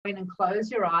And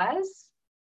close your eyes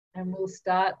and we'll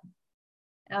start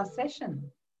our session.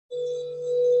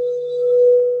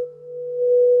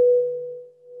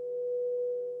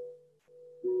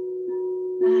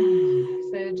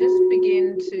 So just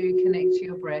begin to connect to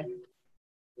your breath.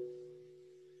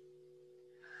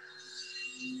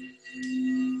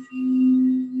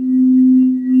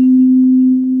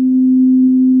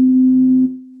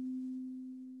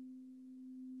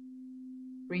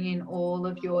 Bring in all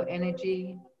of your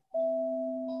energy,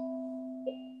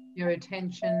 your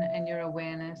attention and your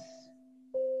awareness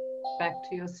back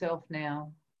to yourself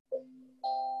now.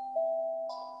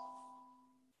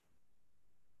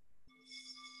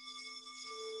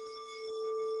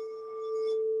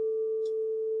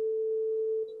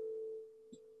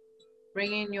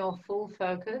 Bring in your full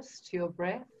focus to your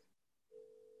breath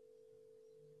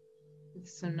with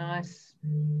some nice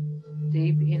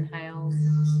deep inhales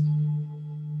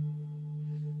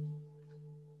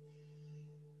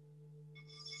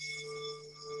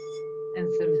and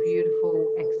some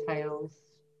beautiful exhales.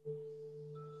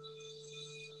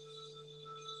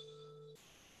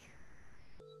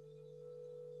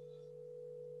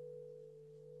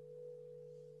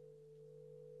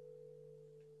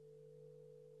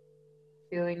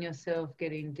 Feeling yourself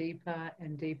getting deeper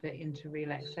and deeper into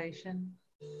relaxation.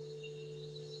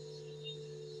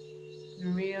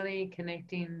 And really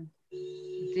connecting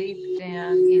deep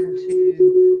down into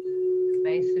the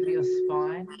base of your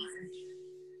spine.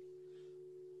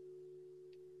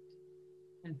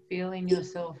 And feeling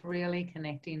yourself really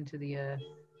connecting to the earth.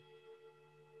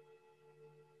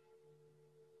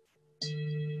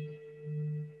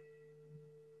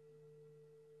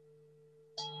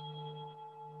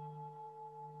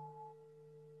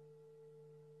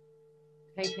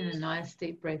 Taking a nice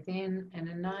deep breath in and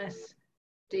a nice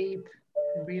deep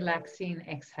relaxing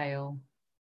exhale.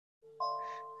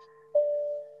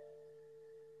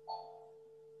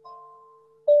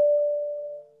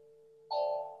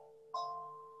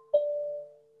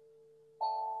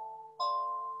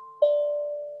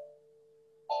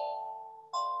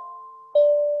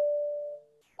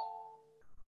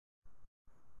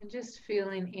 And just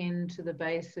feeling into the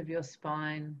base of your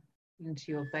spine,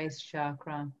 into your base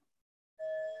chakra.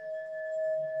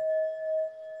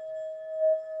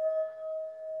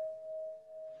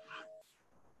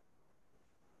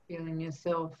 Feeling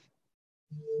yourself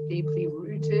deeply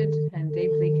rooted and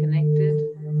deeply connected.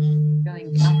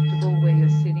 Feeling comfortable where you're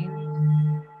sitting.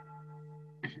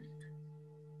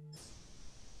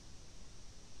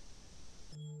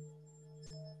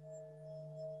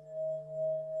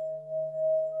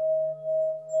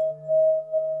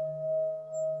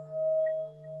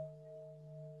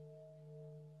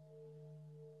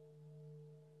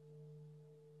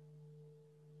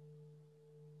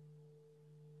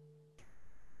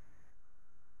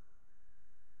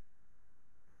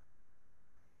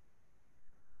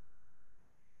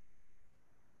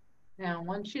 Now, I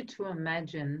want you to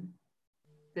imagine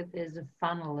that there's a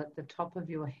funnel at the top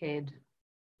of your head.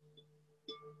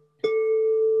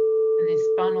 And this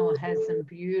funnel has some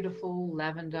beautiful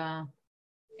lavender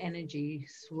energy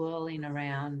swirling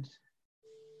around.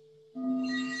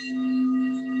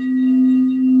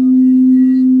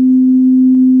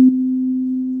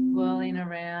 Swirling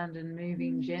around and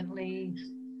moving gently,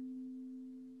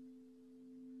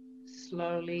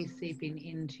 slowly seeping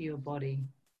into your body.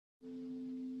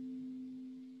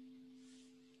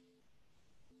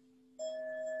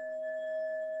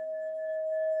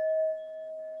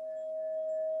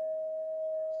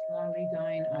 Slowly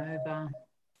going over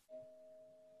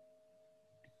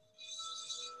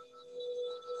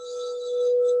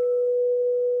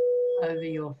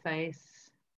your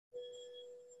face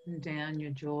and down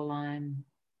your jawline.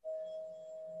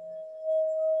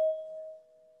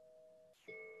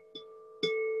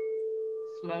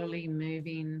 Slowly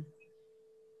moving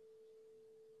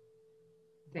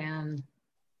down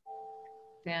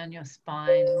your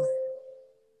spine.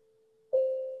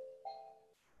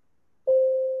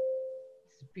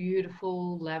 This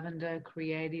beautiful lavender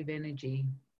creative energy.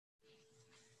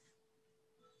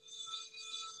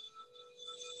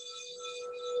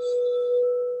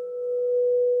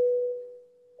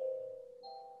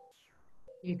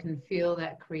 You can feel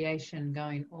that creation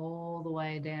going all the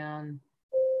way down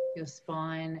your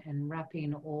spine and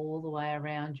wrapping all the way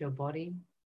around your body.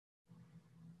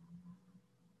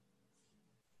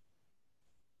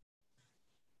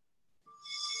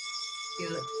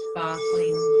 Feel it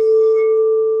sparkling,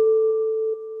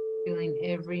 feeling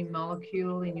every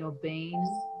molecule in your being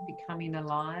becoming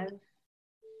alive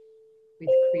with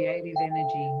creative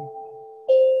energy.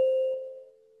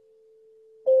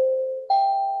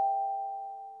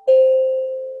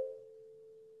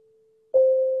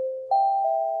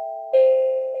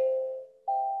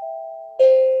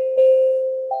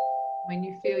 When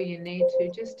you feel you need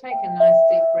to, just take a nice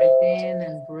deep breath in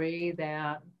and breathe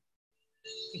out,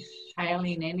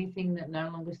 exhaling anything that no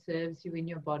longer serves you in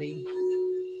your body,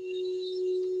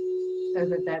 so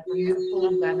that that beautiful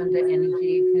lavender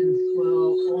energy can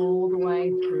swirl all the way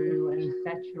through and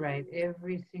saturate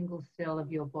every single cell of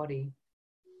your body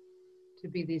to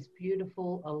be this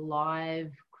beautiful,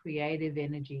 alive, creative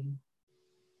energy.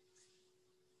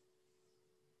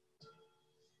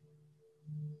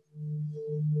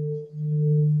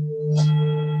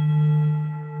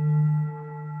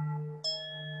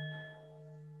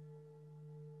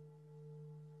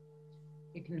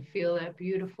 You can feel that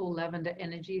beautiful lavender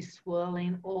energy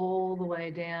swirling all the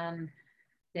way down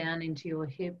into your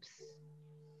hips,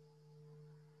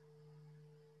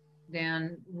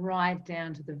 right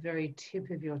down to the very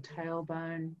tip of your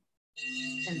tailbone,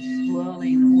 and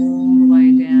swirling all the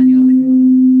way down your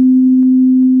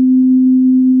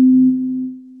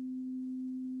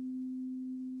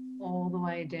all the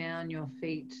way down your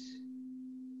feet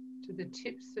to the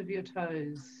tips of your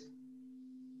toes.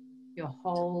 Your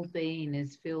whole being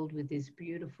is filled with this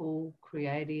beautiful,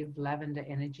 creative lavender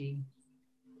energy.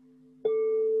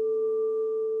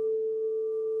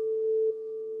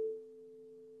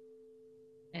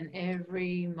 And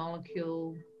every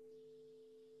molecule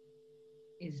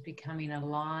is becoming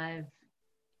alive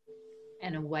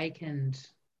and awakened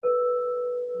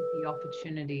with the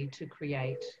opportunity to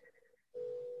create.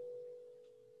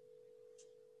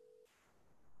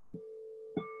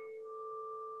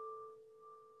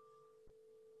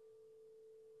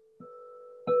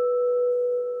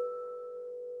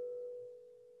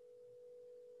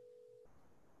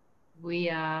 We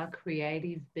are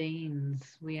creative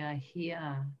beings. We are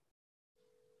here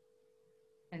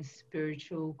as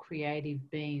spiritual, creative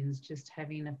beings, just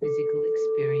having a physical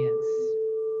experience.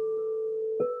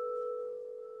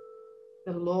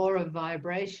 The law of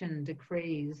vibration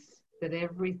decrees that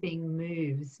everything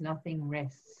moves, nothing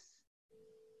rests.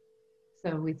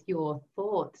 So with your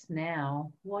thoughts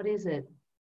now, what is it?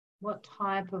 What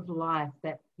type of life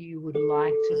that you would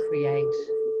like to create?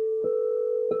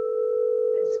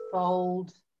 Let's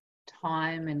fold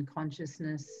time and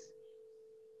consciousness,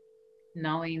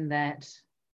 knowing that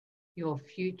your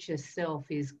future self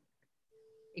is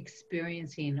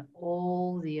experiencing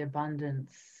all the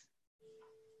abundance,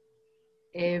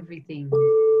 everything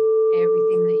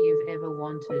that you've ever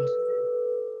wanted,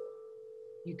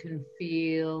 you can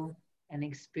feel and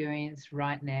experience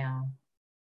right now.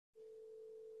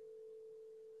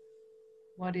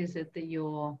 What is it that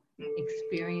you're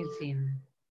experiencing?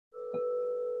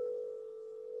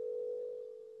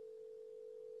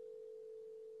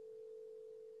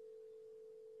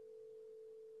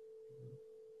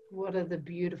 What are the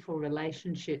beautiful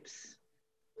relationships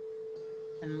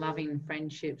and loving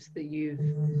friendships that you've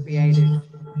created?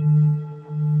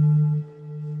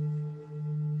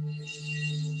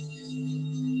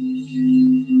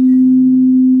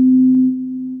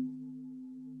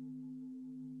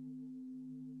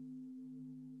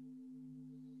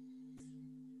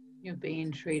 You're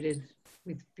being treated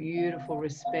with beautiful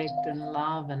respect and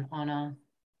love and honor.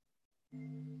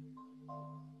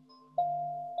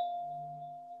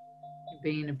 You're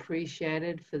being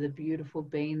appreciated for the beautiful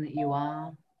being that you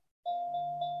are.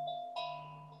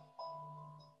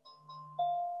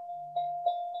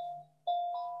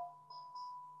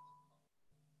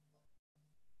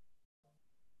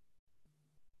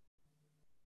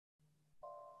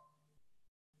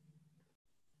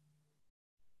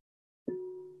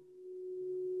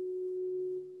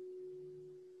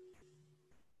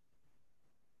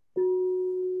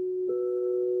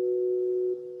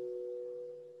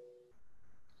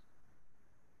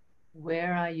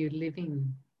 Where are you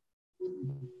living?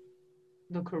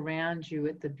 Look around you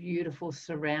at the beautiful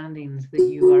surroundings that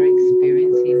you are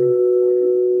experiencing.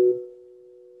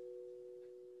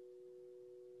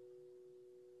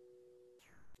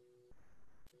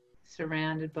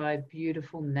 Surrounded by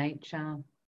beautiful nature,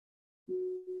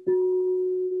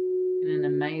 in an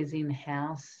amazing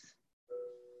house.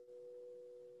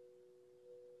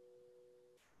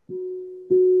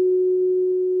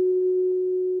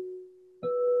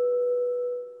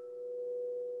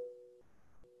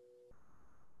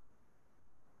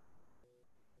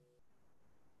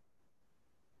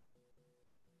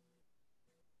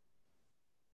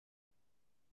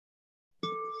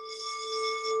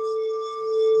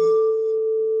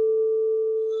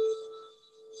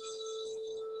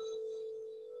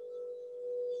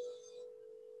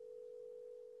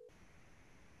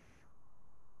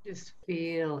 Just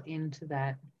feel into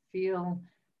that. Feel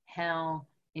how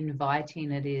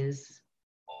inviting it is.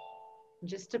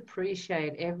 Just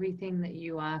appreciate everything that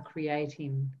you are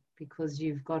creating. because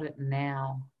you've got it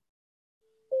now.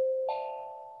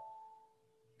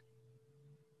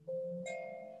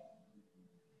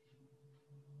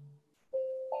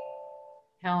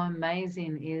 How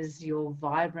amazing is your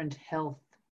vibrant health,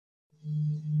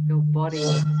 your body,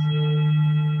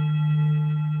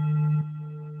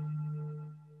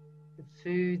 the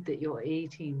food that you're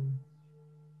eating,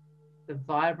 the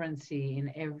vibrancy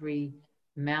in every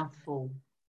mouthful.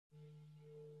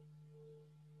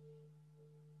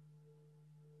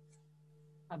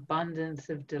 Abundance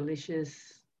of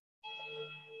delicious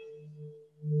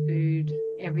food,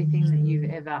 everything that you've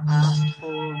ever asked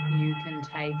for, you can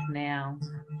take now.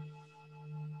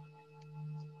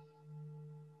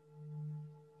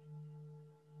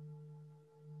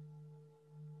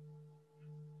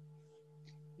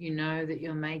 You know that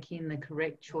you're making the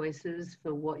correct choices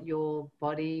for what your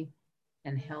body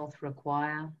and health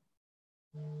require.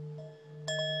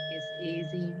 It's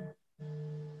easy.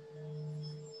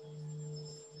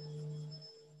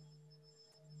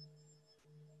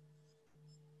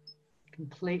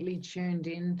 Completely tuned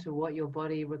in to what your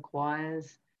body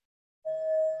requires.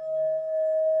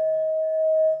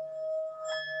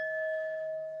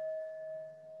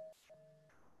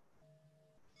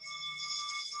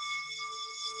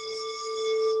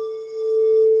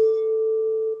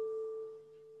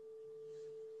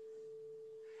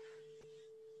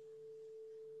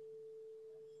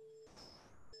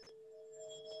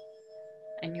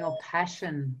 And your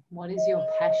passion, what is your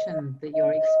passion that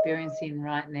you're experiencing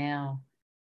right now?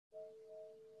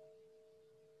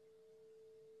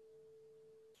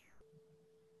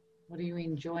 What are you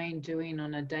enjoying doing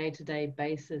on a day-to-day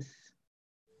basis?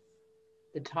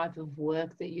 The type of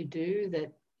work that you do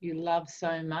that you love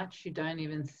so much, you don't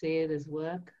even see it as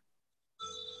work.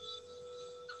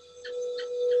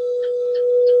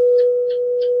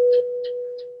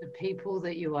 The people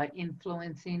that you are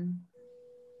influencing.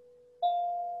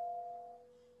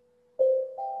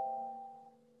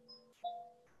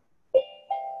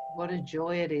 What a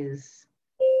joy it is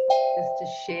just to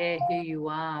share who you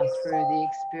are through the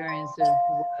experience of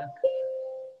work.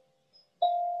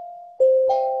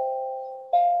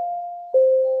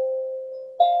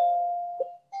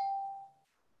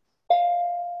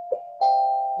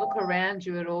 Look around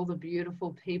you at all the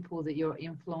beautiful people that you're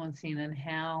influencing and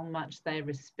how much they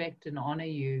respect and honor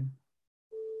you.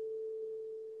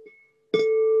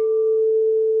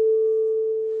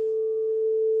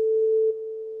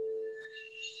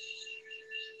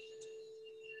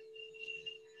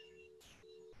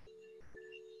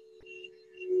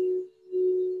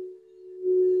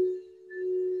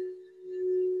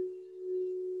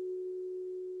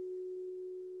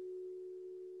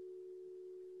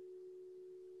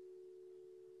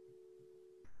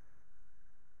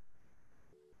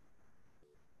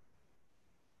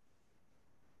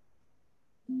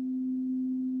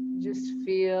 Just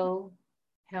feel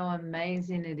how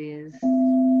amazing it is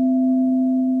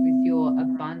with your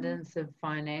abundance of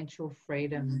financial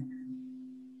freedom.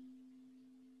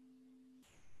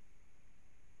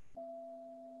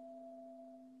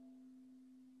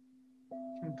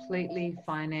 Completely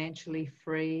financially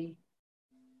free,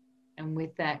 and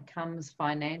with that comes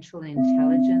financial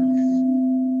intelligence.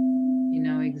 You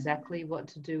know exactly what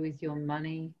to do with your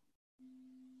money.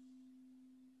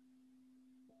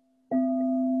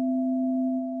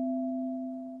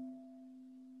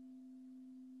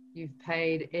 You've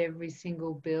paid every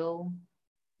single bill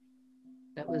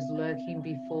that was lurking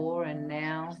before, and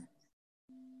now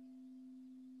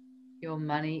your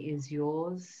money is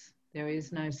yours. There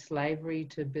is no slavery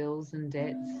to bills and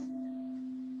debts.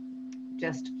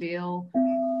 Just feel,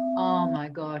 oh my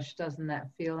gosh, doesn't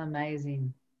that feel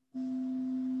amazing?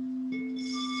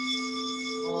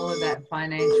 All of that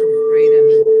financial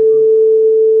freedom.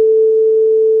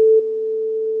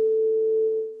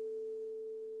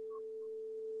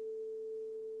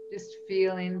 Just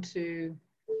feel into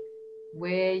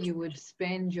where you would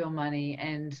spend your money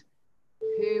and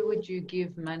who would you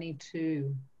give money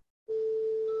to?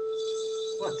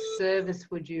 What service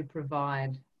would you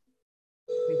provide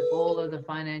with all of the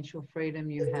financial freedom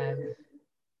you have?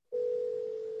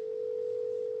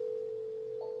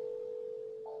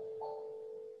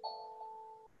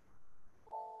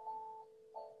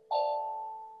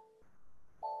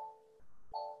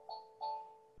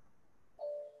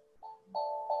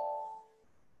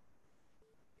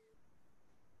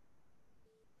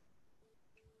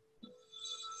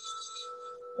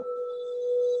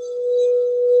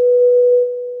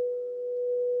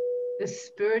 The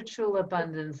spiritual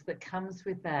abundance that comes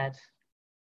with that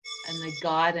and the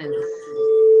guidance.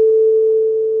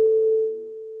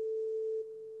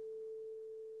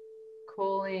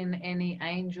 Calling in any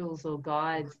angels or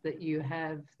guides that you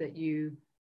have, that you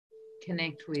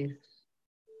connect with.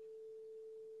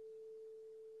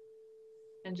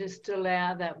 And just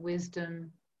allow that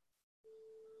wisdom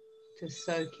to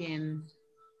soak in.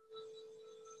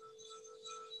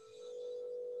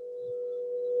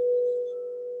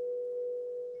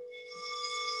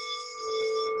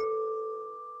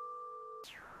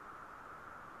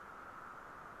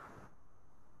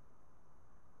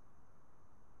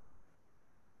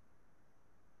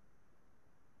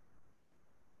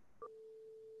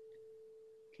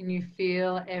 Can you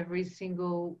feel every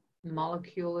single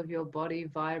molecule of your body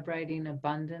vibrating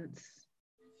abundance?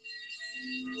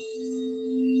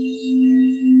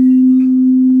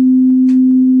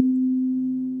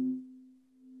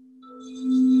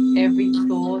 Every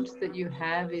thought that you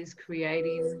have is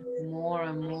creating more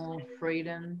and more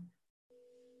freedom.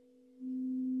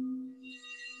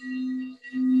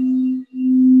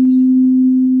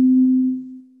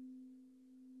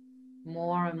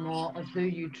 More and more of who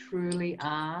you truly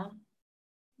are.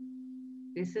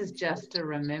 This is just a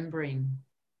remembering.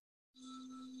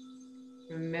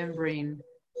 Remembering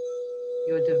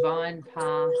your divine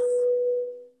path,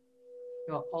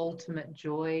 your ultimate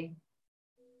joy,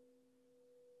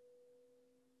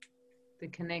 the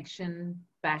connection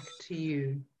back to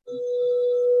you.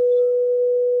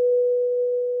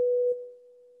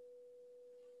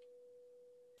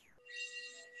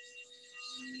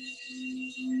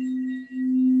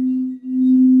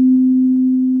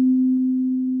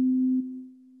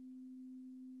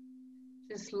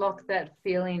 Just lock that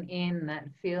feeling in, that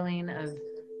feeling of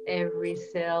every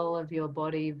cell of your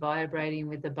body vibrating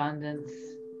with abundance.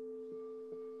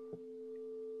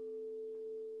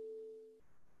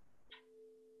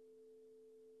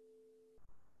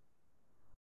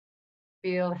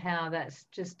 Feel how that's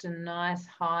just a nice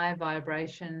high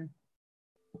vibration,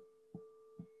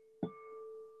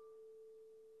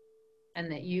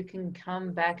 and that you can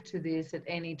come back to this at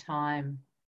any time.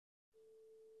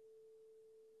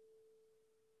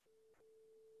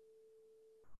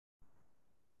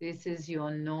 This is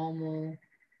your normal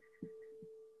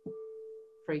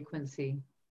frequency.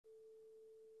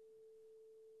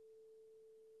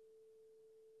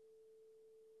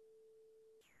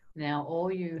 Now,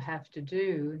 all you have to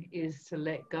do is to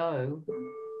let go.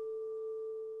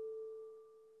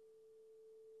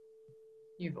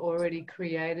 You've already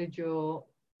created your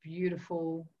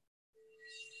beautiful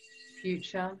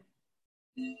future.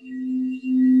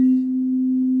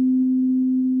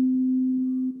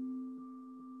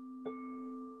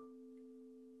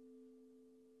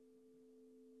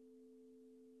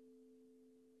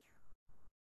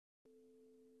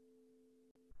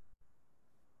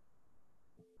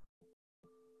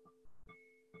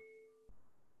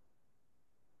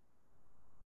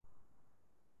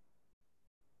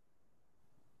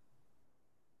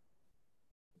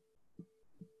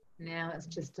 Now it's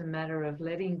just a matter of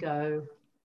letting go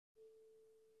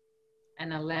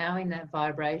and allowing that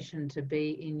vibration to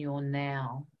be in your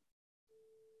now.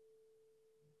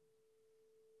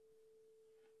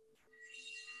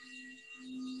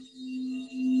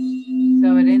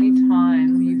 So at any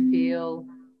time you feel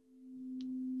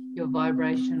your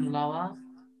vibration lower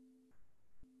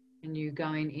and you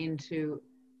going into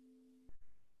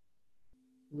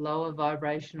lower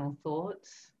vibrational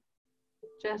thoughts,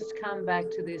 just come back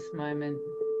to this moment.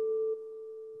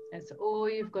 That's all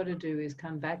you've got to do, is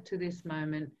come back to this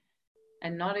moment,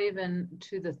 and not even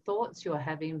to the thoughts you're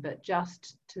having, but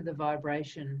just to the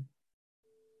vibration.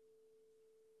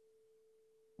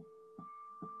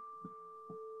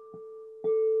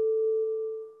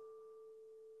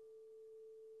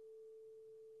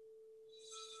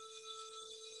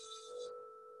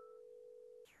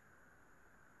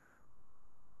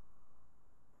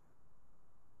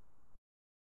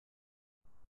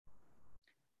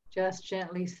 Just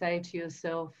gently say to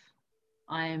yourself,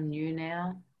 I am new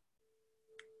now.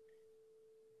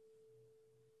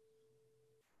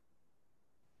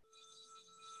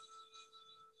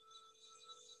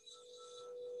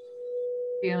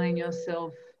 Feeling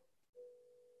yourself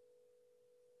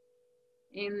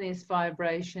in this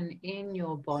vibration in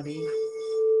your body.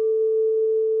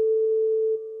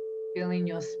 Feeling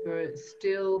your spirit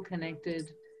still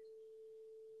connected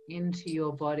into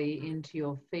your body, into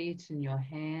your feet and your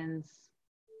hands.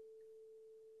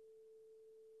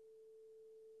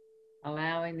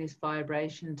 Allowing this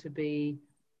vibration to be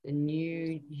the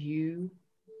new you.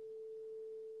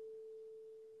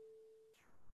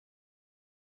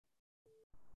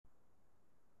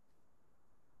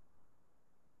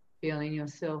 Feeling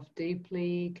yourself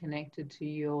deeply connected to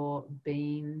your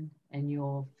being and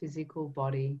your physical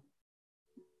body.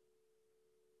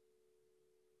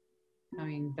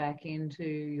 Coming back into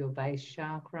your base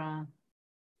chakra.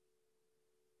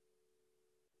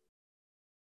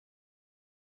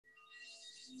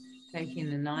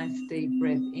 Taking a nice deep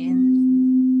breath in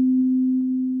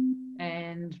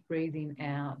and breathing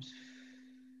out.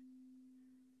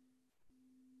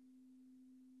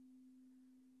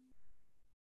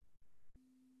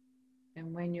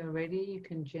 And when you're ready, you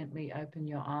can gently open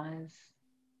your eyes.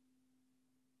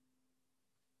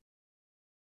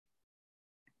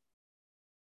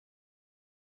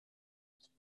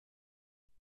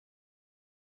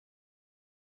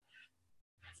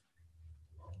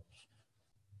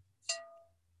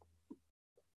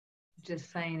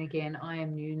 Just saying again, I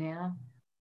am new now.